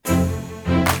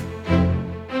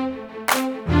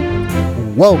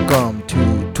Welcome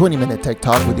to 20 Minute Tech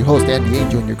Talk with your host Andy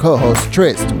Angel and your co-host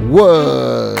Trist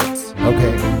Woods.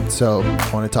 Okay, so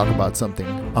I want to talk about something.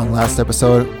 On last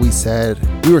episode, we said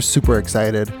we were super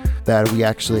excited that we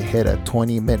actually hit a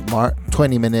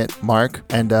 20-minute mark.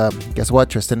 And guess what,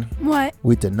 Tristan? What?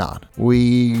 We did not.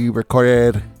 We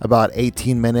recorded about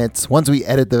 18 minutes. Once we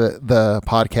edited the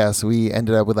podcast, we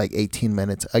ended up with like 18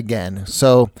 minutes again.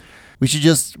 So we should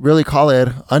just really call it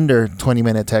under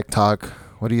 20-minute Tech Talk.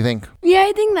 What do you think? Yeah,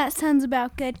 I think that sounds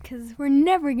about good because we're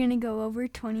never going to go over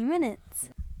 20 minutes.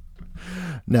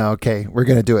 No, okay, we're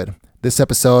going to do it. This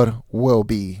episode will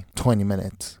be 20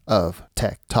 minutes of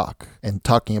tech talk and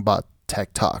talking about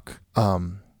tech talk.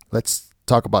 Let's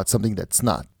talk about something that's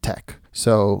not tech.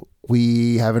 So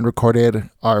we haven't recorded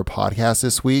our podcast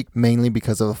this week, mainly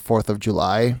because of the 4th of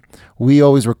July. We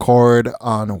always record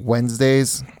on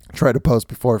Wednesdays, try to post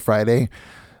before Friday,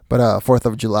 but 4th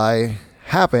of July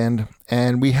happened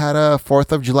and we had a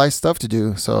 4th of July stuff to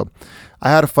do. So I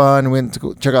had fun, went to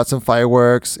go check out some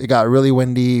fireworks. It got really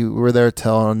windy. We were there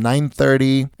till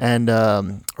 9:30 and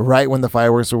right when the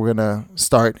fireworks were gonna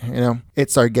start, it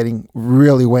started getting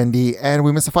really windy and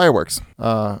we missed the fireworks.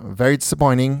 Very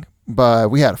disappointing,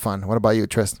 but we had fun. What about you,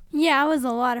 Trist? Yeah, it was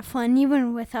a lot of fun,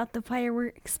 even without the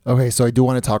fireworks. Okay, so I do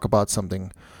want to talk about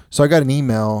something. So I got an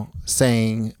email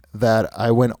saying that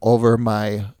I went over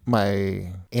my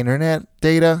internet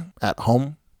data at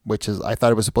home, which is, I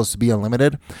thought it was supposed to be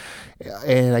unlimited.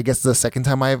 And I guess the second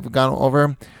time I went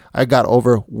over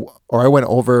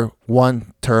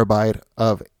 1 terabyte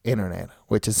of internet,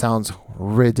 which sounds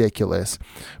ridiculous.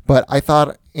 But I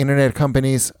thought internet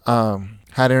companies had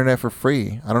internet for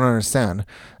free. I don't understand.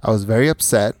 I was very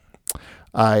upset.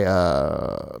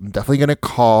 I'm definitely going to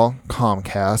call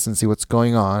Comcast and see what's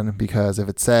going on, because if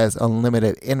it says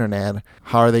unlimited internet,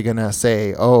 how are they going to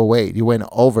say, oh, wait, you went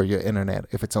over your internet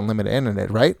if it's unlimited internet,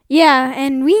 right? Yeah,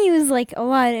 and we use like a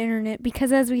lot of internet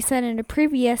because, as we said in a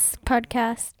previous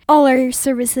podcast, all our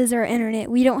services are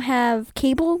internet. We don't have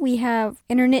cable, we have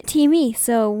internet TV.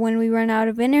 So when we run out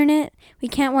of internet, we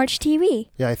can't watch TV.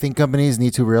 Yeah, I think companies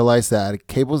need to realize that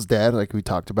cable's dead, like we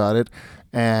talked about it.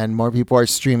 And more people are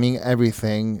streaming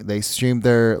everything. They stream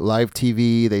their live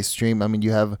TV.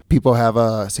 People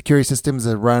have security systems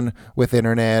that run with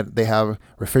internet. They have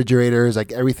refrigerators.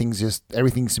 Like everything's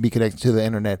to be connected to the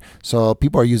internet. So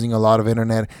people are using a lot of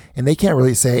internet, and they can't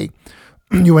really say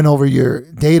you went over your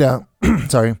data.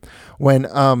 Sorry, when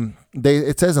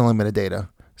it says unlimited data.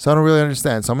 So I don't really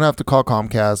understand. So I'm gonna have to call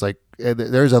Comcast. Like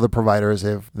there's other providers.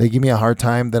 If they give me a hard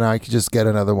time, then I could just get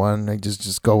another one. I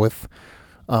just go with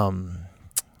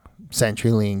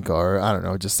CenturyLink, or I don't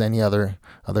know, just any other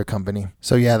company.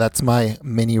 So yeah, that's my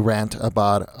mini rant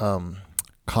about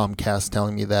Comcast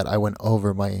telling me that I went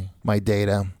over my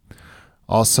data.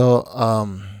 Also,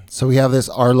 so we have this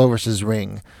Arlo versus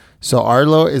Ring. So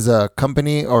Arlo is a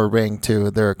company, or Ring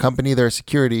too. They're a company. They're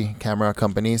security camera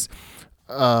companies.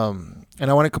 And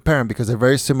I want to compare them because they're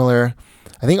very similar.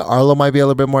 I think Arlo might be a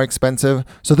little bit more expensive.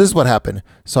 So this is what happened.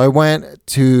 So I went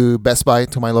to Best Buy,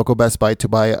 to my local Best Buy, to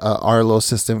buy a Arlo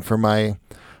system for my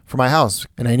house.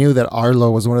 And I knew that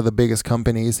Arlo was one of the biggest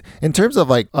companies in terms of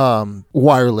like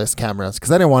wireless cameras,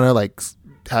 because I didn't want to like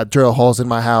drill holes in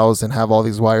my house and have all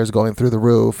these wires going through the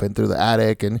roof and through the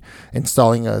attic and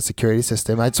installing a security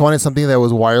system. I just wanted something that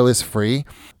was wireless free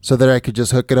so that I could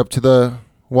just hook it up to the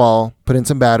wall, put in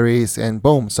some batteries, and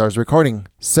boom, starts recording.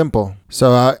 Simple.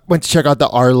 So I went to check out the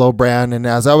Arlo brand, and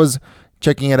as I was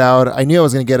checking it out, I knew I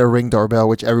was going to get a Ring doorbell,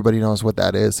 which everybody knows what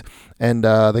that is. And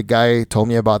the guy told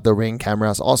me about the Ring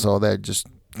cameras also that just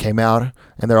came out,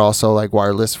 and they're also like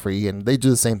wireless free, and they do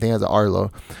the same thing as the Arlo.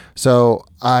 So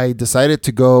I decided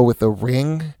to go with the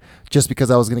Ring just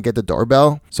because I was going to get the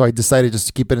doorbell. So I decided just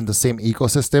to keep it in the same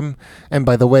ecosystem. And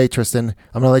by the way, Tristan,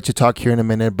 I'm going to let you talk here in a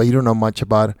minute, but you don't know much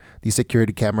about these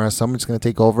security cameras. So I'm just going to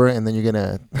take over, and then you're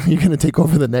going to take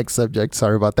over the next subject.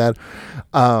 Sorry about that.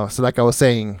 So like I was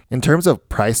saying, in terms of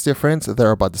price difference,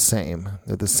 they're about the same.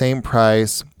 They're the same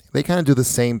price. They kind of do the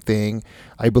same thing.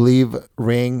 I believe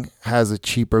Ring has a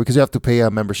cheaper, because you have to pay a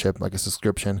membership, like a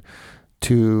subscription,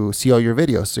 to see all your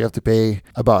videos. So you have to pay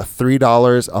about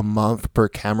 $3 a month per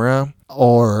camera,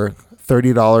 or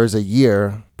 $30 a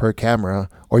year per camera,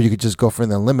 or you could just go for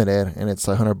the unlimited and it's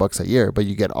 $100 a year, but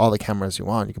you get all the cameras you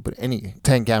want. You can put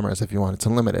 10 cameras if you want. It's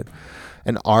unlimited.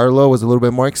 And Arlo was a little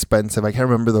bit more expensive. I can't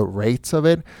remember the rates of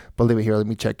it, but leave it here. Let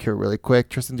me check here really quick.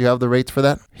 Tristan, do you have the rates for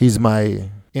that? He's my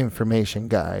information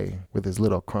guy with his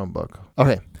little Chromebook.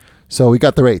 Okay, so we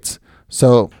got the rates.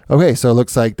 So it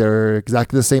looks like they're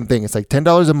exactly the same thing. It's like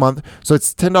 $10 a month. So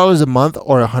it's $10 a month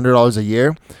or $100 a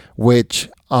year, which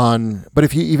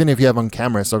But even if you have on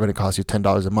camera, it's still going to cost you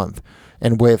 $10 a month.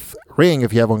 And with Ring,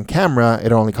 if you have on camera,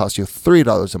 it only costs you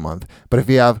 $3 a month. But if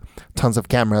you have tons of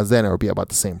cameras, then it'll be about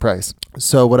the same price.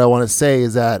 So what I want to say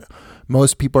is that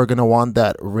most people are going to want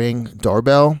that Ring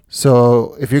doorbell.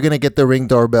 So if you're going to get the Ring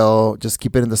doorbell, just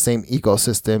keep it in the same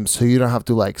ecosystem so you don't have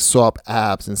to like swap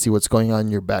apps and see what's going on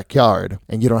in your backyard.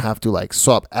 And you don't have to like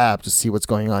swap apps to see what's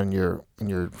going on in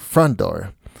your front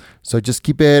door. So just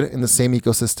keep it in the same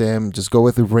ecosystem. Just go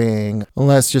with the Ring.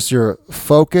 Unless just your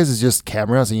focus is just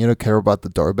cameras and you don't care about the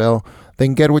doorbell,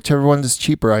 then get whichever one is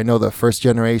cheaper. I know the first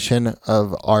generation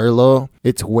of Arlo,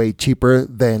 it's way cheaper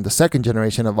than the second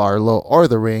generation of Arlo or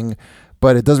the Ring,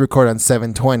 but it does record on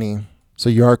 720. So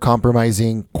you are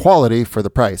compromising quality for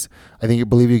the price. I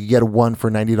believe you could get one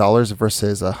for $90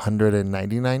 versus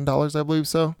 $199, I believe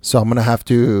so. So I'm going to have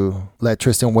to let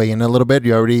Tristan weigh in a little bit.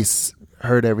 You already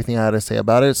heard everything I had to say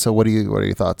about it. So what are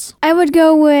your thoughts? I would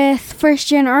go with first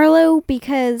gen Arlo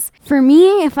because for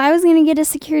me, if I was going to get a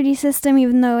security system,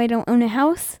 even though I don't own a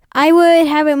house, I would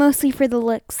have it mostly for the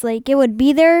looks. Like it would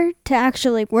be there to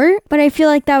actually work, but I feel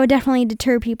like that would definitely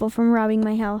deter people from robbing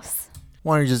my house.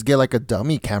 Why don't you just get like a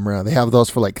dummy camera? They have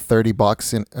those for like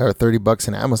 $30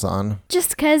 in Amazon. Just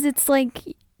because it's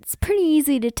pretty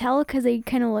easy to tell because they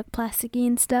kind of look plasticky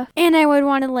and stuff. And I would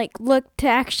want to look to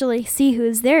actually see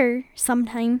who's there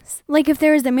sometimes. Like if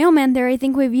there was a mailman there, I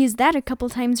think we've used that a couple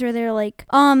times where they're like,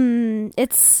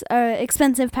 it's a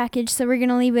expensive package, so we're going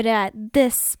to leave it at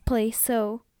this place.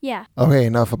 So yeah. Okay,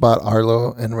 enough about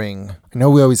Arlo and Ring. I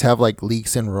know we always have like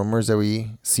leaks and rumors that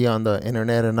we see on the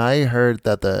internet, and I heard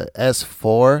that the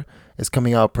S4 is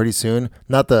coming out pretty soon.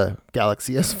 Not the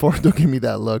Galaxy S4, don't give me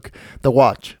that look. The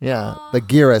watch, yeah, the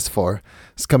Gear S4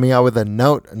 is coming out with a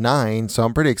Note 9, so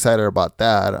I'm pretty excited about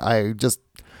that. I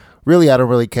don't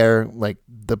really care like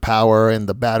the power and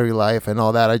the battery life and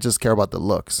all that. I just care about the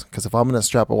looks, because if I'm going to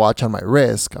strap a watch on my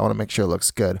wrist, I want to make sure it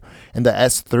looks good. And the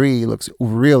S3 looks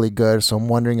really good, so I'm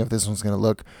wondering if this one's going to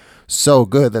look so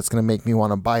good that's going to make me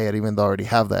want to buy it, even though I already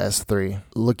have the S3.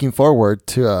 Looking forward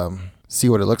to see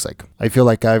what it looks like. I feel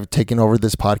like I've taken over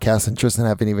this podcast and Tristan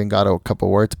haven't even got a couple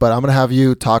words, but I'm going to have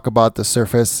you talk about the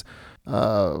Surface.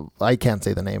 I can't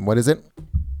say the name. What is it?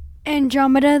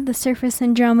 Andromeda, the Surface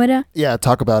Andromeda. Yeah,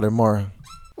 talk about it more.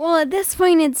 Well, at this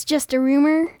point, it's just a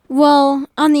rumor. Well,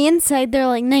 on the inside, they're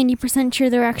like 90% sure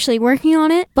they're actually working on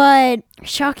it. But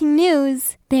shocking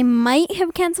news, they might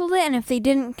have canceled it. And if they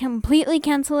didn't completely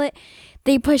cancel it,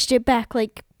 they pushed it back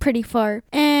like pretty far.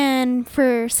 And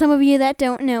for some of you that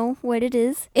don't know what it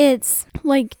is, it's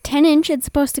like 10 inch. It's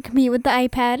supposed to compete with the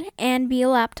iPad and be a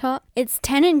laptop. It's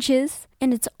 10 inches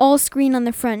and it's all screen on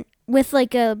the front with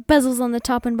like bezels on the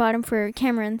top and bottom for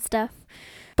camera and stuff.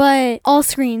 But all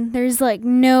screen, there's like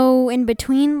no in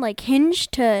between like hinge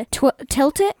to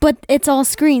tilt it, but it's all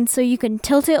screen, so you can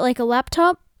tilt it like a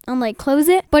laptop and like close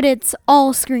it, but it's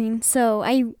all screen. So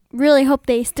I really hope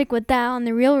they stick with that on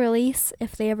the real release,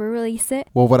 if they ever release it.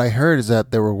 Well, what I heard is that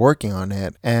they were working on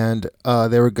it and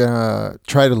they were gonna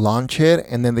try to launch it,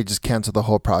 and then they just canceled the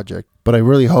whole project. But I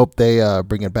really hope they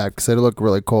bring it back because it looked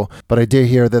really cool. But I did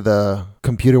hear that the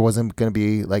computer wasn't gonna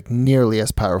be like nearly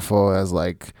as powerful as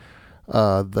like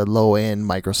the low-end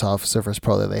Microsoft Surface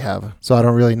Pro that they have. So I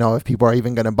don't really know if people are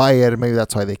even going to buy it, and maybe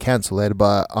that's why they cancel it.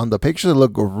 But on the pictures, it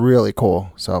look really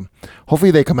cool. So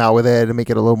hopefully they come out with it and make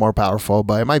it a little more powerful,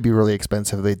 but it might be really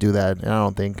expensive if they do that. And I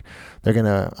don't think they're going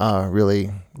to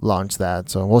really launch that.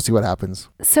 So we'll see what happens.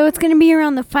 So it's going to be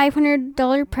around the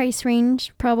 $500 price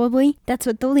range, probably. That's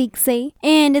what the leaks say.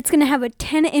 And it's going to have a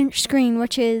 10-inch screen,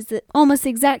 which is almost the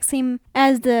exact same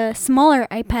as the smaller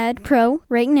iPad Pro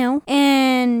right now.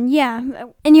 And yeah,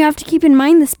 and you have to keep in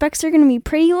mind the specs are going to be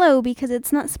pretty low because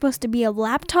it's not supposed to be a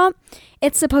laptop.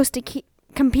 It's supposed to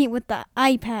compete with the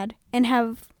iPad and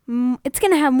it's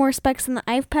going to have more specs than the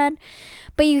iPad,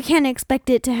 but you can't expect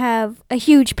it to have a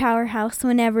huge powerhouse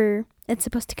whenever it's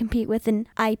supposed to compete with an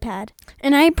iPad.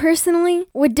 And I personally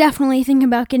would definitely think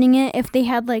about getting it if they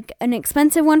had like an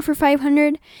expensive one for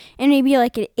 $500 and maybe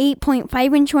like an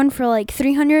 8.5 inch one for like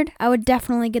 $300. I would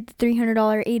definitely get the $300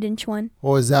 8-inch one.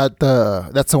 Well, is that's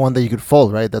the one that you could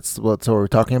fold, right? That's what we're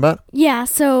talking about? Yeah,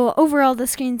 so overall the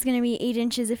screen's going to be 8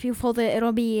 inches. If you fold it,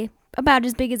 it'll be about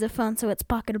as big as a phone, so it's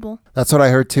pocketable. That's what I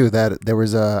heard too, that there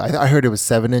was I heard it was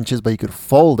 7 inches, but you could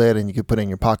fold it and you could put it in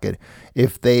your pocket.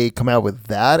 If they come out with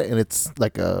that and it's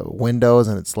like a Windows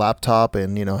and it's laptop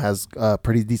and, has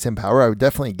pretty decent power, I would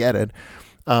definitely get it.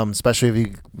 Especially if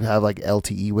you have like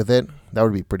LTE with it. That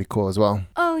would be pretty cool as well.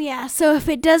 Oh yeah, so if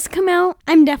it does come out,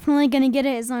 I'm definitely going to get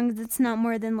it as long as it's not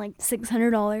more than like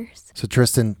 $600. So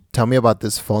Tristan, tell me about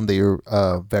this phone that you're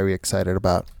very excited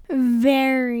about.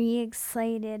 very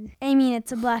excited. I mean,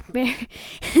 it's a BlackBerry.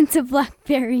 It's a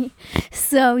BlackBerry,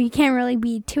 so you can't really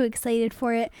be too excited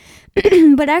for it.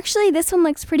 But actually, this one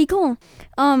looks pretty cool.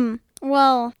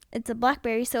 Well, it's a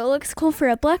BlackBerry, so it looks cool for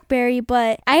a BlackBerry,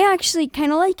 but I actually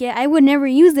kind of like it. I would never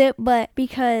use it, but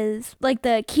because, like,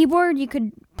 the keyboard, you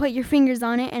could put your fingers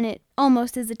on it, and it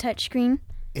almost is a touchscreen.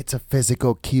 It's a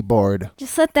physical keyboard.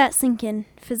 Just let that sink in.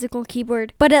 Physical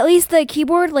keyboard. But at least the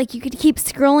keyboard, like, you could keep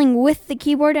scrolling with the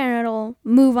keyboard and it'll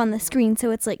move on the screen.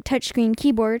 So it's like touchscreen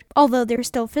keyboard, although they're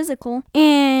still physical.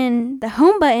 And the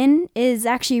home button is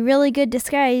actually really good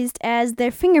disguised as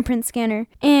their fingerprint scanner.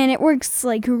 And it works,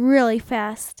 like, really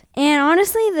fast. And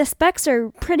honestly, the specs are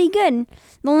pretty good.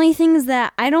 The only things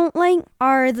that I don't like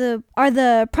are the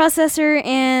processor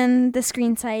and the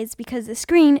screen size, because the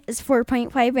screen is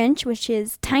 4.5 inch, which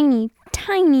is tiny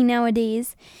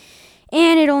nowadays.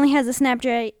 And it only has a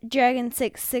Snapdragon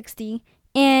 660.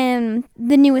 And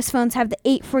the newest phones have the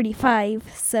 845.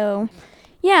 So,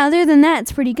 yeah, other than that,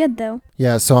 it's pretty good, though.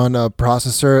 Yeah, so on a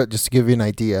processor, just to give you an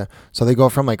idea, so they go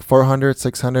from like 400,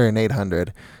 600, and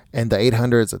 800. And the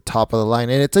 800 is the top of the line.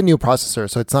 And it's a new processor,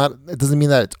 so it doesn't mean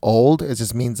that it's old. It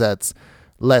just means that it's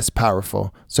less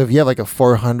powerful. So if you have like a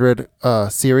 400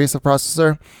 series of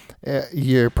processor,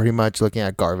 you're pretty much looking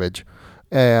at garbage.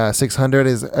 600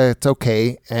 it's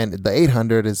okay, and the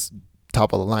 800 is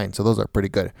top of the line. So those are pretty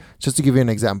good. Just to give you an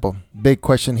example. Big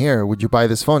question here. Would you buy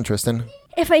this phone, Tristan?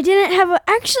 If I didn't have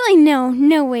actually,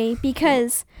 no way,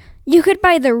 because you could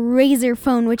buy the Razer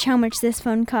phone, which how much this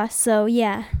phone costs. So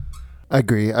yeah. I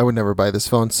agree. I would never buy this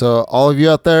phone. So all of you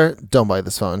out there, don't buy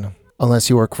this phone unless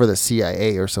you work for the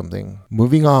CIA or something.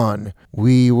 Moving on,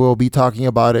 we will be talking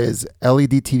about is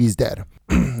LED TV's dead.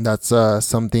 That's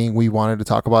something we wanted to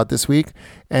talk about this week.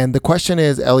 And the question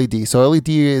is LED. So LED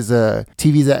is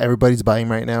TVs that everybody's buying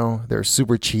right now. They're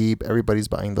super cheap. Everybody's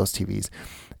buying those TVs.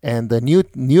 And the new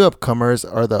upcomers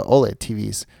are the OLED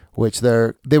TVs, which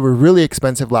they were really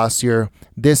expensive last year.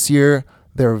 This year,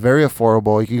 they're very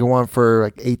affordable. You can get one for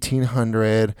like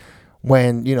 $1,800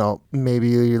 when,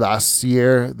 maybe last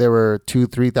year they were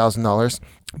 $2,000-$3,000.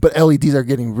 But LEDs are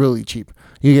getting really cheap.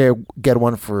 You get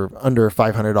one for under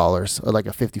 $500, or like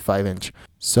a 55-inch.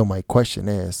 So my question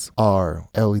is, are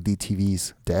LED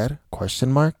TVs dead?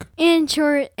 Question mark. And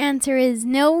short answer is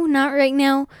no, not right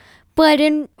now. But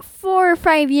in 4 or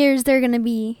 5 years, they're going to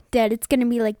be dead. It's going to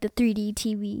be like the 3D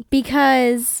TV.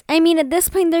 Because, I mean, at this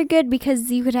point, they're good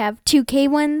because you could have 2K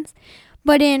ones.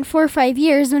 But in 4 or 5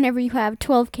 years, whenever you have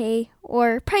 12K,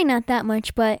 or probably not that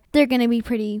much, but they're going to be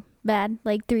pretty bad,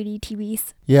 like 3D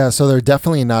TVs. Yeah, so they're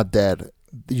definitely not dead.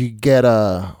 You get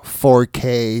a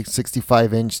 4K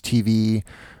 65-inch TV.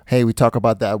 Hey, we talk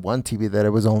about that one TV that it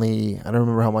was only, I don't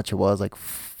remember how much it was, like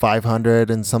 $500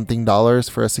 and something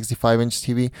for a 65-inch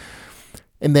TV.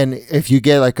 And then if you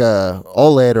get like a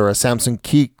OLED or a Samsung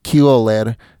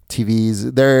QOLED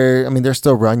TVs, they're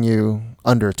still run you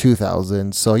under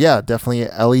 $2,000. So yeah, definitely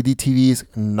LED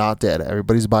TVs, not dead.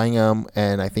 Everybody's buying them,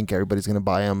 and I think everybody's going to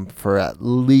buy them for at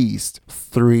least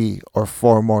 3 or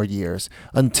 4 more years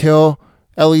until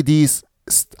LEDs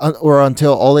or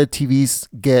until OLED TVs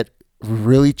get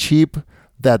really cheap,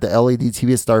 that the LED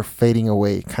TVs start fading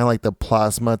away, kind of like the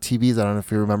plasma TVs. I don't know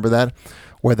if you remember that,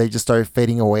 where they just started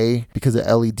fading away because the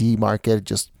LED market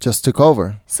just took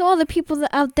over. So all the people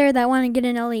out there that want to get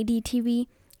an LED TV,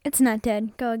 it's not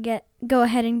dead. Go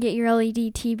ahead and get your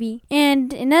LED TV.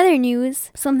 And in other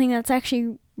news, something that's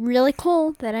actually really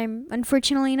cool that I'm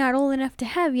unfortunately not old enough to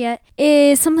have yet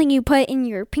is something you put in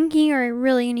your pinky or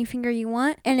really any finger you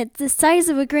want, and it's the size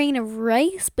of a grain of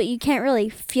rice, but you can't really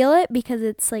feel it because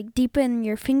it's like deep in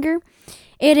your finger.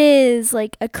 It is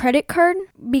like a credit card,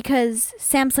 because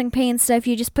Samsung Pay and stuff,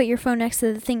 you just put your phone next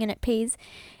to the thing and it pays.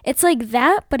 It's like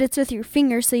that, but it's with your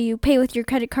finger, so you pay with your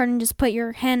credit card and just put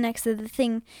your hand next to the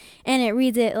thing, and it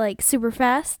reads it like super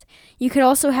fast. You could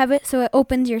also have it so it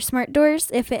opens your smart doors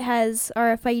if it has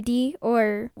RFID,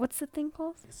 or what's the thing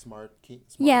called? Smart key.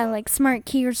 Like smart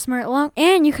key or smart lock.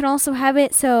 And you can also have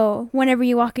it so whenever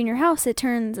you walk in your house, it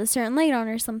turns a certain light on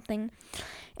or something.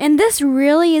 And this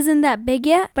really isn't that big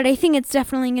yet, but I think it's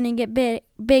definitely going to get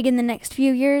big in the next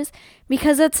few years.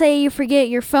 Because let's say you forget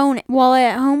your phone wallet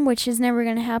at home, which is never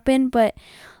going to happen, but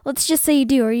let's just say you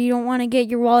do, or you don't want to get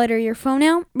your wallet or your phone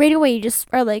out. Right away, you just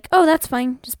are like, oh, that's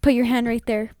fine. Just put your hand right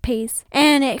there, pays.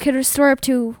 And it could store up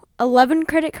to 11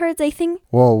 credit cards, I think.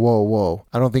 Whoa.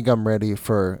 I don't think I'm ready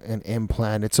for an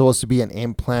implant. It's supposed to be an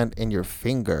implant in your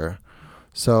finger.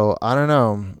 So I don't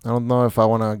know. I don't know if I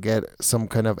want to get some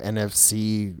kind of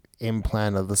NFC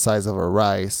implant of the size of a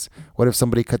rice. What if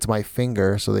somebody cuts my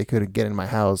finger so they could get in my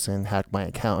house and hack my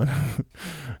account?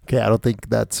 Okay, I don't think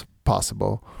that's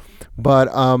possible. But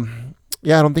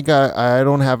yeah, I don't think I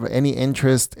don't have any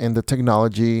interest in the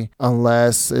technology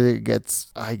unless it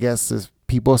gets, I guess, if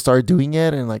people start doing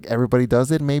it and like everybody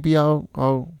does it, maybe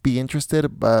I'll be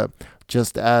interested. But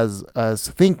just as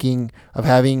thinking of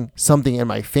having something in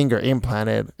my finger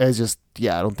implanted is just,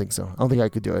 yeah, I don't think so. I don't think I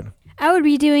could do it. I would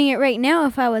be doing it right now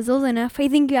if I was old enough. I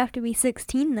think you have to be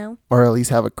 16 though. Or at least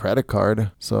have a credit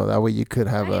card, so that way you could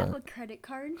have I have a credit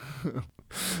card.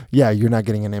 Yeah, you're not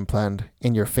getting an implant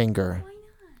in your finger. Why not?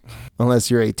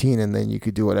 Unless you're 18 and then you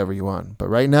could do whatever you want. But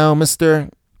right now, mister,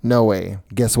 no way.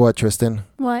 Guess what, Tristan?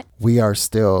 What? We are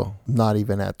still not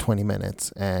even at 20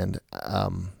 minutes. And I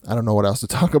don't know what else to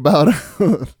talk about.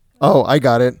 Oh, I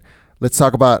got it. Let's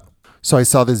talk about... So I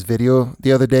saw this video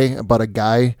the other day about a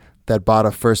guy that bought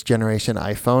a first generation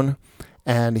iPhone.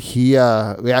 And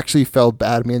we actually felt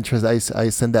bad. Me and Trist, I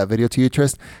sent that video to you,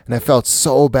 Trist, and I felt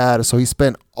so bad. So he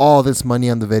spent all this money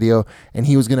on the video, and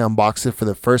he was gonna unbox it for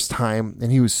the first time,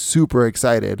 and he was super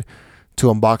excited to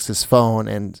unbox his phone.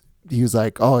 And he was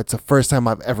like, "Oh, it's the first time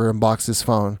I've ever unboxed this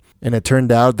phone." And it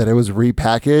turned out that it was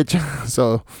repackaged.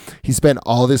 So he spent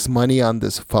all this money on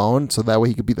this phone, so that way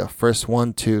he could be the first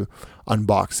one to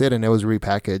unbox it, and it was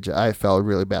repackaged. I felt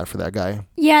really bad for that guy.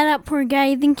 Yeah, that poor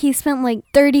guy. I think he spent like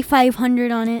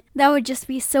 $3,500 on it. That would just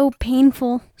be so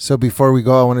painful. So before we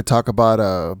go, I want to talk about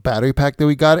a battery pack that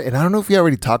we got. And I don't know if we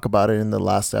already talked about it in the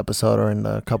last episode or in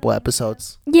a couple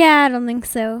episodes. Yeah, I don't think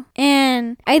so.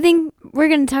 And I think we're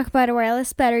going to talk about a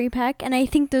wireless battery pack, and I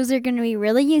think those are going to be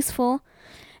really useful.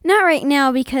 Not right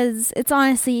now because it's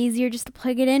honestly easier just to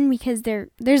plug it in because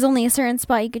there's only a certain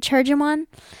spot you could charge them on.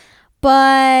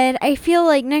 But I feel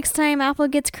like next time Apple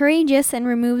gets courageous and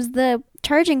removes the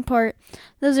charging port,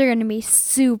 those are going to be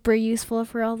super useful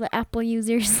for all the Apple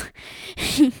users.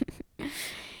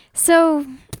 So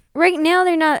right now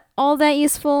they're not all that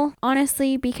useful,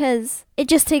 honestly, because it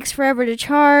just takes forever to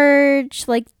charge.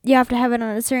 Like, you have to have it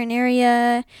on a certain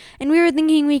area. And we were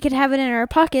thinking we could have it in our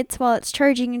pockets while it's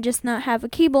charging and just not have a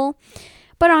cable.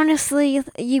 But honestly,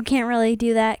 you can't really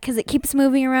do that because it keeps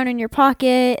moving around in your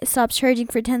pocket. It stops charging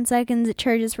for 10 seconds. It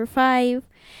charges for 5.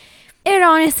 It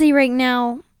honestly, right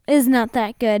now, is not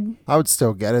that good. I would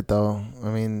still get it, though. I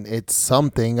mean, it's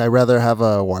something. I'd rather have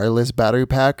a wireless battery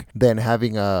pack than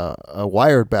having a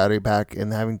wired battery pack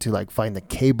and having to, like, find the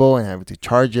cable and having to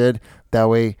charge it. That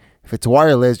way, if it's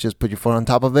wireless, just put your phone on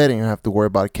top of it and you don't have to worry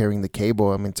about carrying the cable.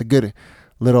 I mean, it's a good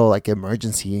little, like,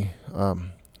 emergency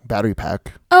battery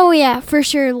pack. Oh yeah, for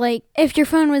sure. Like, if your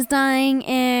phone was dying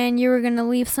and you were gonna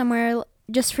leave somewhere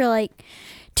just for like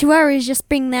 2 hours, just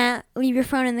bring that, leave your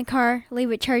phone in the car,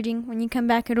 leave it charging. When you come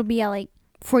back, it'll be at like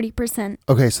 40%.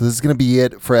 Okay, so this is gonna be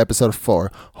it for episode 4.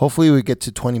 Hopefully we get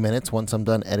to 20 minutes once I'm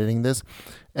done editing this.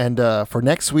 And for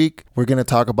next week, we're gonna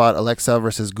talk about Alexa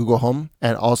versus Google Home,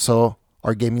 and also,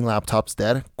 are gaming laptops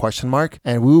dead? ?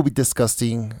 And we will be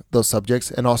discussing those subjects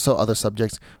and also other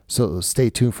subjects. So stay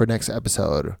tuned for next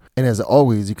episode. And as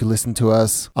always, you can listen to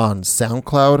us on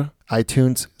SoundCloud,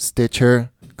 iTunes, Stitcher,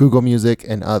 Google Music,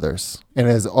 and others. And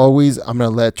as always, I'm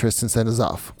going to let Tristan send us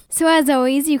off. So as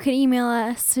always, you could email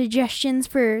us suggestions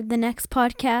for the next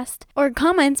podcast or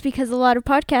comments, because a lot of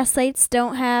podcast sites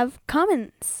don't have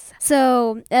comments.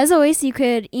 So as always, you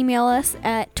could email us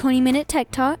at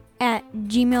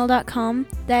 20minutetechtalk@gmail.com.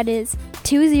 That is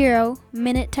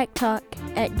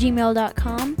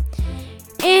 20minutetechtalk@gmail.com.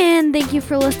 And thank you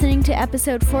for listening to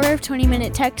episode 4 of 20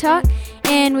 Minute Tech Talk.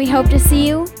 And we hope to see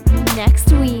you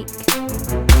next week.